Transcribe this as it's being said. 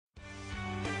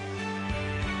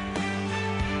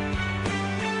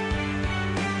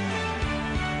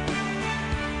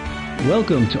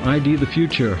Welcome to ID the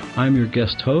Future. I'm your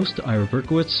guest host, Ira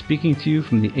Berkowitz, speaking to you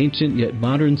from the ancient yet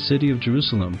modern city of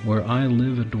Jerusalem, where I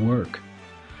live and work.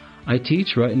 I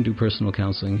teach, write, and do personal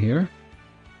counseling here.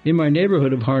 In my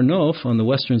neighborhood of Har Nof, on the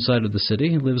western side of the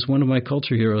city, lives one of my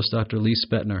culture heroes, Dr. Lee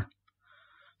Spetner.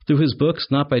 Through his books,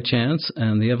 Not by Chance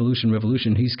and The Evolution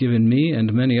Revolution, he's given me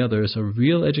and many others a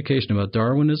real education about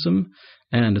Darwinism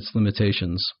and its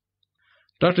limitations.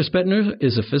 Dr. Spetner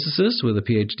is a physicist with a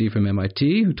PhD from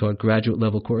MIT who taught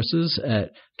graduate-level courses at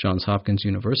Johns Hopkins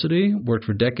University, worked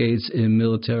for decades in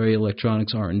military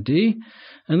electronics R&D,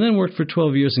 and then worked for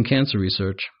 12 years in cancer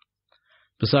research.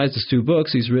 Besides his 2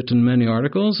 books, he's written many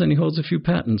articles, and he holds a few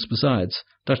patents besides.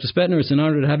 Dr. Spetner, it's an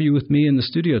honor to have you with me in the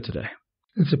studio today.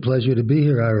 It's a pleasure to be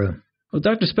here, Ira. Well,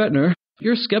 Dr. Spetner,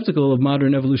 you're skeptical of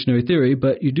modern evolutionary theory,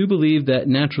 but you do believe that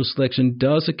natural selection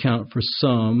does account for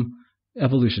some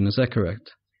evolution. Is that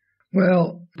correct?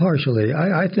 Well, partially.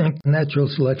 I think natural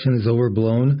selection is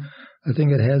overblown. I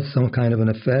think it has some kind of an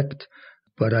effect,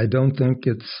 but I don't think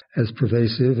it's as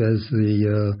pervasive as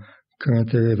the current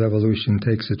theory of evolution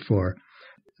takes it for.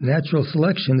 Natural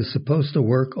selection is supposed to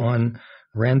work on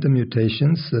random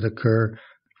mutations that occur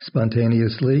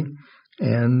spontaneously,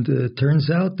 and it turns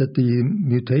out that the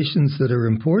mutations that are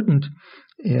important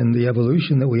in the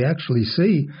evolution that we actually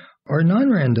see are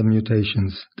non-random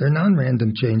mutations. They're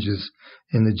non-random changes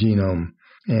in the genome,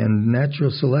 and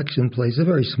natural selection plays a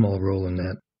very small role in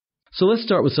that. So let's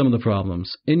start with some of the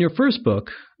problems. In your first book,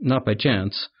 Not by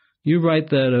Chance, you write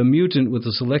that a mutant with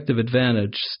a selective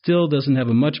advantage still doesn't have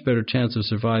a much better chance of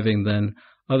surviving than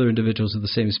other individuals of the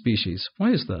same species.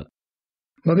 Why is that?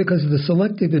 Well, because the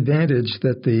selective advantage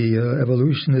that the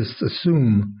evolutionists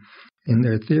assume in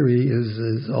their theory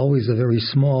is always a very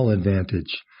small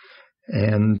advantage.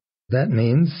 And that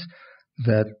means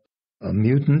that a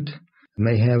mutant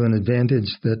may have an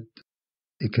advantage that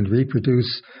it can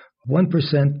reproduce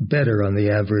 1% better on the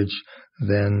average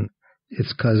than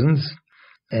its cousins.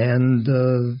 And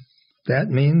that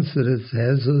means that it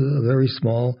has a very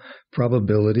small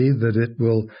probability that it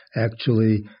will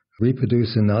actually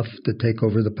reproduce enough to take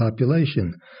over the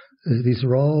population. These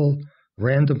are all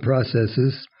random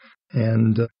processes,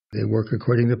 and they work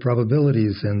according to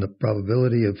probabilities, and the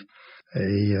probability of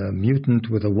a mutant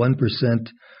with a 1%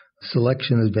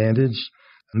 selection advantage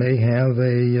may have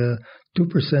a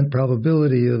 2%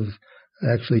 probability of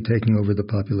actually taking over the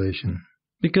population.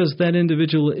 Because that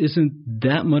individual isn't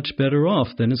that much better off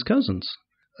than his cousins.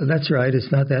 That's right.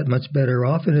 It's not that much better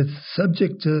off, and it's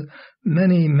subject to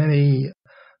many, many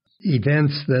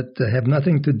events that have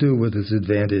nothing to do with its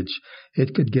advantage.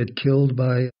 It could get killed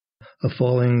by a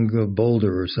falling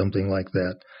boulder or something like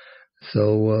that.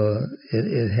 So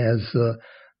it has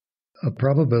a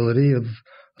probability of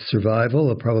survival,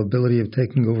 a probability of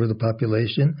taking over the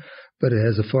population, but it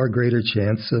has a far greater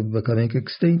chance of becoming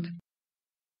extinct.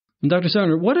 Dr.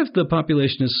 Spetner, what if the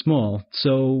population is small?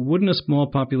 So wouldn't a small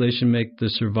population make the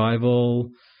survival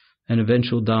and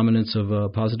eventual dominance of a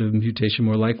positive mutation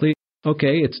more likely?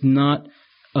 Okay, it's not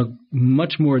a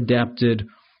much more adapted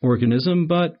organism,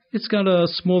 but it's got a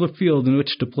smaller field in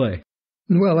which to play.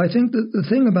 Well, I think the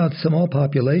thing about small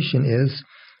population is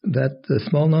that the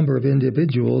small number of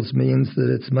individuals means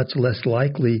that it's much less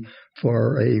likely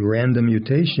for a random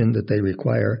mutation that they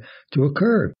require to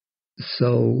occur.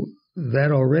 So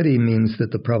that already means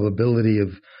that the probability of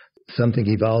something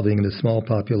evolving in a small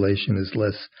population is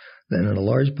less than in a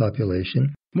large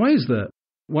population. Why is that?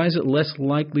 Why is it less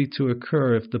likely to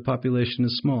occur if the population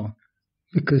is small?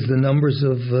 Because the numbers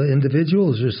of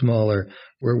individuals are smaller.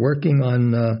 We're working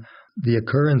on the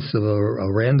occurrence of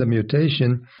a random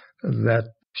mutation that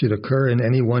should occur in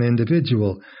any one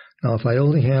individual. Now, if I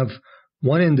only have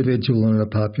one individual in a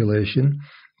population,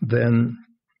 then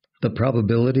the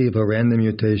probability of a random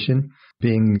mutation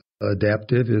being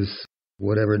adaptive is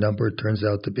whatever number it turns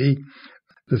out to be.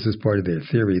 This is part of their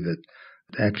theory that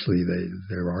actually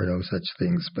there are no such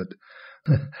things, but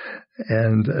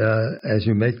and as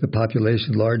you make the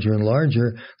population larger and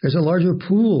larger, there's a larger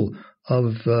pool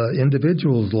of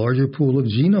individuals, larger pool of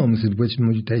genomes in which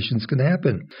mutations can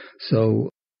happen. So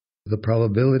the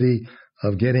probability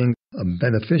of getting a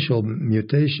beneficial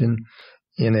mutation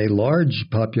in a large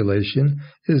population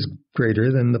is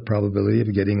greater than the probability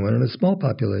of getting one in a small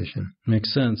population.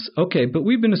 Makes sense. Okay, but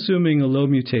we've been assuming a low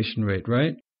mutation rate,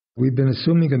 right? We've been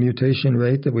assuming a mutation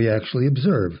rate that we actually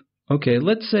observe. Okay,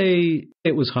 let's say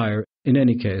it was higher. In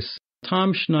any case,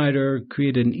 Tom Schneider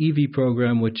created an EV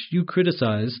program which you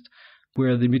criticized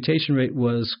where the mutation rate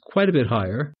was quite a bit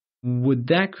higher. Would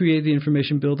that create the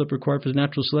information buildup required for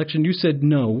natural selection? You said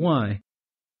no. Why?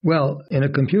 Well, in a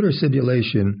computer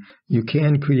simulation, you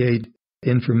can create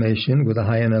information with a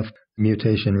high enough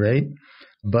mutation rate,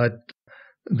 but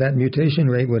that mutation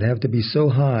rate would have to be so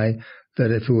high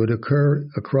that if it would occur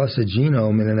across a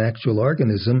genome in an actual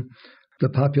organism, the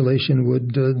population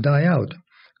would die out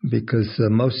because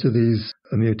most of these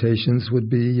mutations would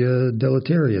be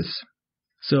deleterious.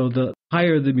 So the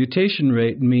higher the mutation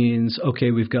rate means, okay,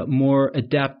 we've got more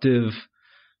adaptive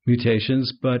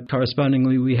mutations, but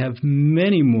correspondingly we have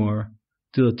many more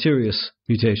deleterious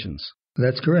mutations.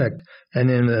 That's correct.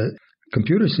 And in a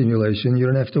computer simulation, you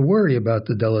don't have to worry about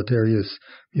the deleterious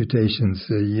mutations.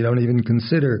 You don't even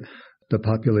consider the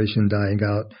population dying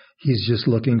out. He's just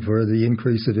looking for the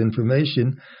increase of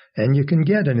information, and you can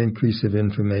get an increase of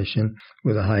information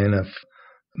with a high enough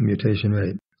mutation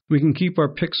rate. We can keep our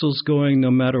pixels going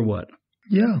no matter what.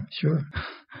 Yeah, sure.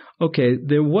 Okay,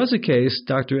 there was a case,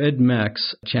 Dr. Ed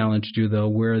Max challenged you, though,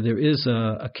 where there is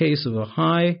a case of a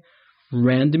high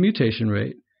random mutation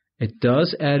rate. It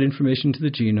does add information to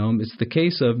the genome. It's the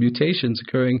case of mutations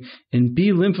occurring in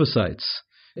B lymphocytes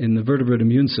in the vertebrate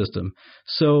immune system.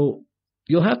 So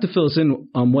you'll have to fill us in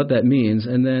on what that means,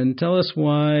 and then tell us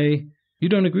why you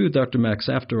don't agree with Dr. Max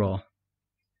after all.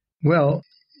 Well,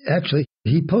 actually,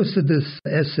 he posted this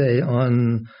essay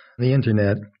on the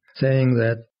internet saying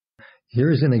that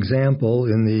here's an example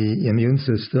in the immune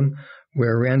system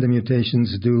where random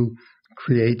mutations do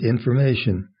create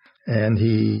information. And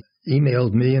he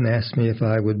emailed me and asked me if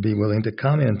I would be willing to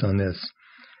comment on this.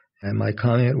 And my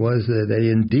comment was that they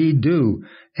indeed do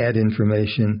add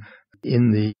information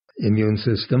in the immune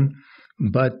system.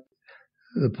 But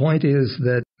the point is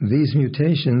that these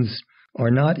mutations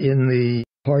are not in the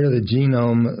part of the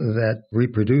genome that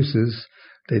reproduces.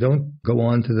 They don't go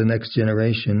on to the next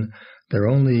generation. They're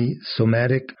only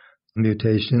somatic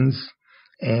mutations,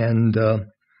 and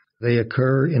they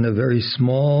occur in a very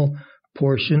small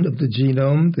portion of the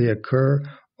genome. They occur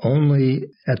only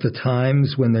at the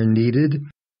times when they're needed.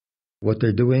 What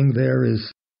they're doing there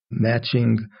is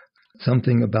matching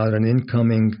something about an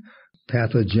incoming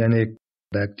pathogenic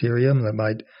bacterium that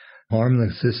might harm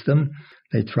the system.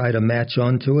 They try to match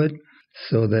onto it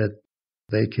so that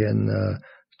they can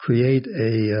create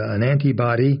an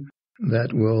antibody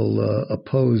that will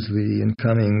oppose the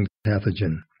incoming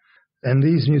pathogen. And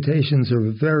these mutations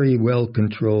are very well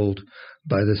controlled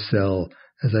by the cell.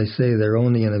 As I say, they're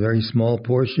only in a very small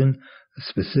portion, a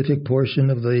specific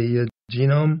portion of the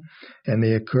genome, and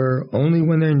they occur only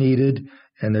when they're needed,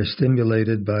 and they're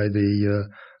stimulated by the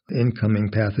incoming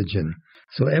pathogen.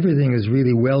 So everything is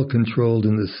really well controlled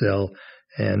in the cell,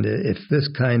 and if this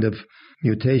kind of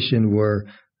mutation were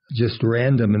just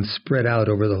random and spread out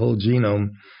over the whole genome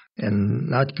and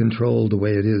not controlled the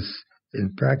way it is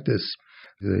in practice,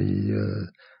 the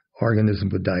organism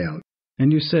would die out.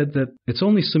 And you said that it's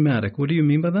only somatic. What do you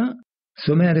mean by that?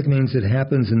 Somatic means it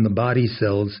happens in the body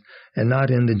cells and not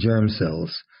in the germ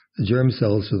cells. The germ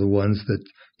cells are the ones that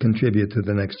contribute to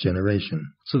the next generation.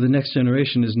 So the next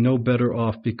generation is no better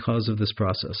off because of this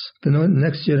process? The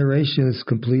next generation is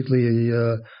completely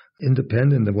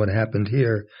independent of what happened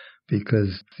here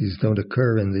because these don't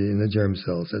occur in the germ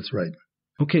cells. That's right.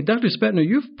 Okay, Dr. Spetner,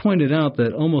 you've pointed out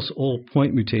that almost all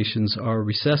point mutations are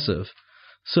recessive.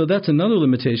 So that's another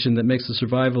limitation that makes the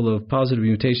survival of positive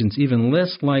mutations even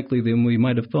less likely than we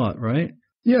might have thought, right?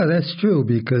 Yeah, that's true,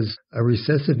 because a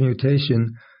recessive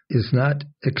mutation is not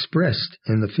expressed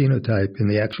in the phenotype in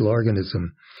the actual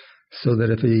organism. So that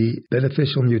if a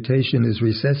beneficial mutation is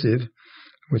recessive,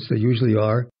 which they usually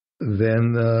are,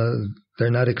 then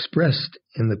they're not expressed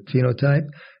in the phenotype,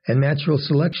 and natural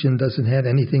selection doesn't have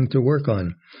anything to work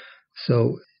on.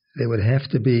 So they would have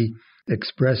to be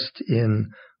expressed in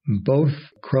both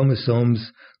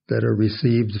chromosomes that are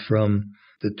received from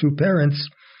the two parents,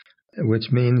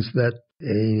 which means that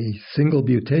a single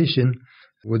mutation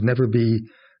would never be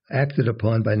acted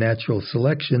upon by natural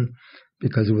selection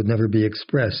because it would never be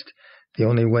expressed. The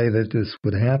only way that this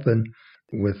would happen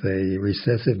with a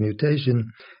recessive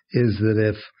mutation is that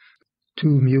if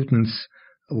two mutants,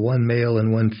 one male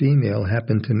and one female,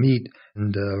 happen to meet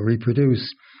and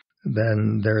reproduce,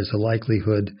 then there is a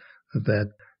likelihood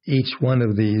that each one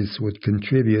of these would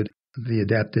contribute the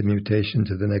adapted mutation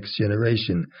to the next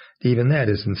generation. Even that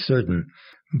isn't certain,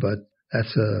 but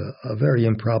that's a very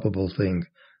improbable thing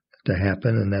to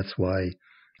happen, and that's why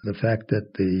the fact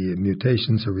that the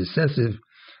mutations are recessive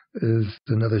is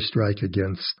another strike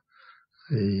against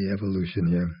the evolution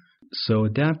here. So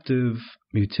adaptive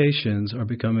mutations are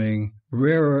becoming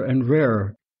rarer and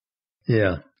rarer.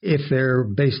 Yeah, if they're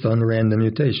based on random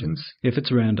mutations. If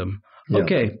it's random. Yeah.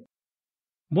 Okay.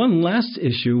 One last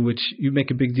issue, which you make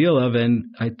a big deal of, and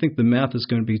I think the math is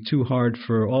going to be too hard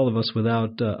for all of us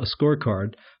without a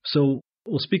scorecard. So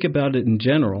we'll speak about it in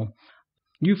general.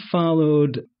 You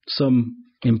followed some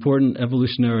important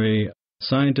evolutionary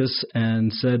scientists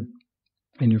and said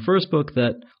in your first book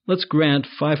that let's grant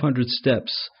 500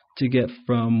 steps to get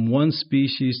from one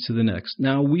species to the next.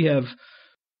 Now, we have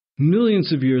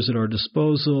millions of years at our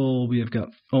disposal. We have got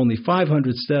only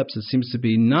 500 steps. It seems to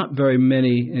be not very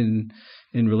many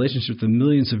in relationship to the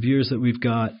millions of years that we've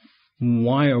got.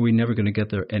 Why are we never going to get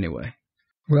there anyway?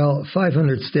 Well,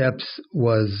 500 steps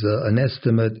was an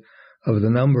estimate of the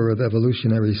number of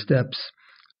evolutionary steps,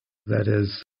 that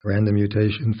is, random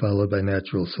mutation followed by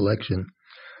natural selection,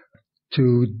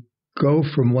 to go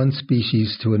from one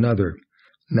species to another.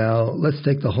 Now, let's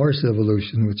take the horse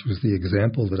evolution, which was the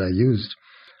example that I used.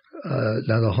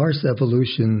 Now, the horse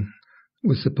evolution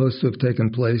was supposed to have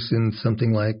taken place in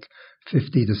something like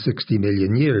 50 to 60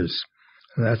 million years.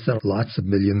 And that's not lots of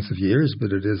millions of years,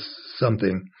 but it is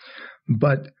something.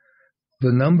 But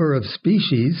the number of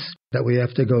species that we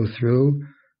have to go through,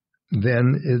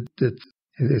 then it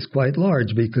is quite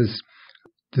large, because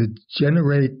to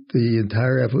generate the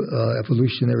entire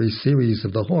evolutionary series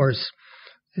of the horse,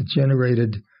 it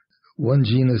generated one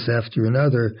genus after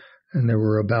another, and there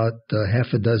were about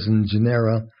half a dozen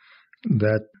genera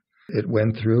that it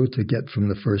went through to get from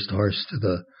the first horse to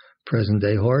the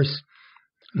present-day horse.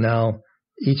 Now,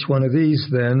 each one of these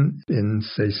then, in,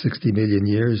 say, 60 million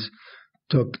years,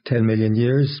 took 10 million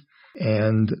years,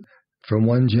 and from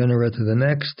one genera to the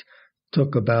next,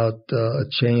 took about a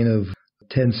chain of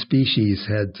 10 species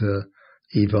had to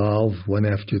evolve one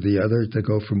after the other to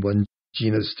go from one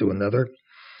genus to another,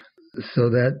 so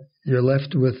that you're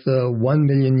left with 1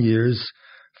 million years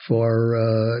for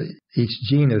each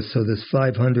genus. So this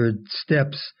 500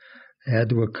 steps had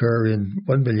to occur in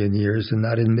 1 million years and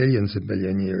not in millions of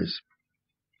million years.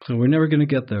 So we're never going to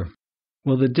get there.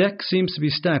 Well, the deck seems to be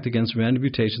stacked against random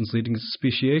mutations leading to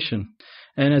speciation.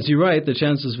 And as you write, the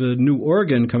chances of a new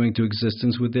organ coming to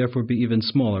existence would therefore be even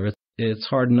smaller. It's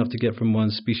hard enough to get from one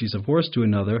species of horse to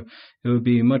another. It would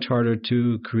be much harder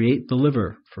to create the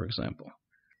liver, for example.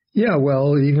 Yeah,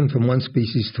 well, even from one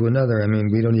species to another. I mean,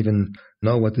 we don't even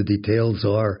know what the details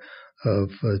are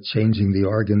of changing the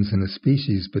organs in a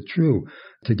species, but true.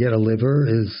 To get a liver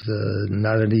is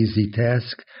not an easy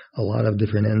task. A lot of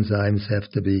different enzymes have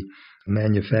to be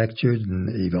manufactured and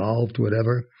evolved,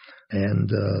 whatever.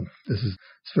 And it's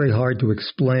very hard to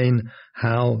explain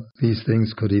how these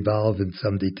things could evolve in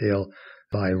some detail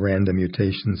by random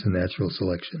mutations and natural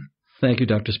selection. Thank you,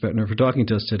 Dr. Spetner, for talking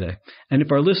to us today. And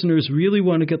if our listeners really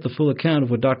want to get the full account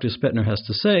of what Dr. Spetner has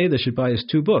to say, they should buy his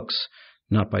two books,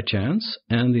 Not by Chance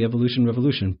and The Evolution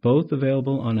Revolution, both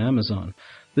available on Amazon.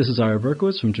 This is Ira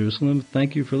Berkowitz from Jerusalem.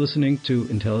 Thank you for listening to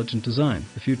Intelligent Design,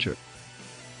 the Future.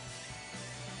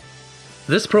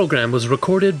 This program was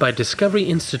recorded by Discovery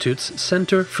Institute's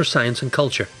Center for Science and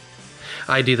Culture.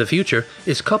 ID the Future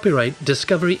is copyright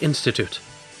Discovery Institute.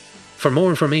 For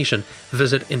more information,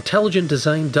 visit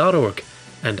intelligentdesign.org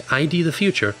and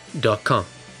idthefuture.com.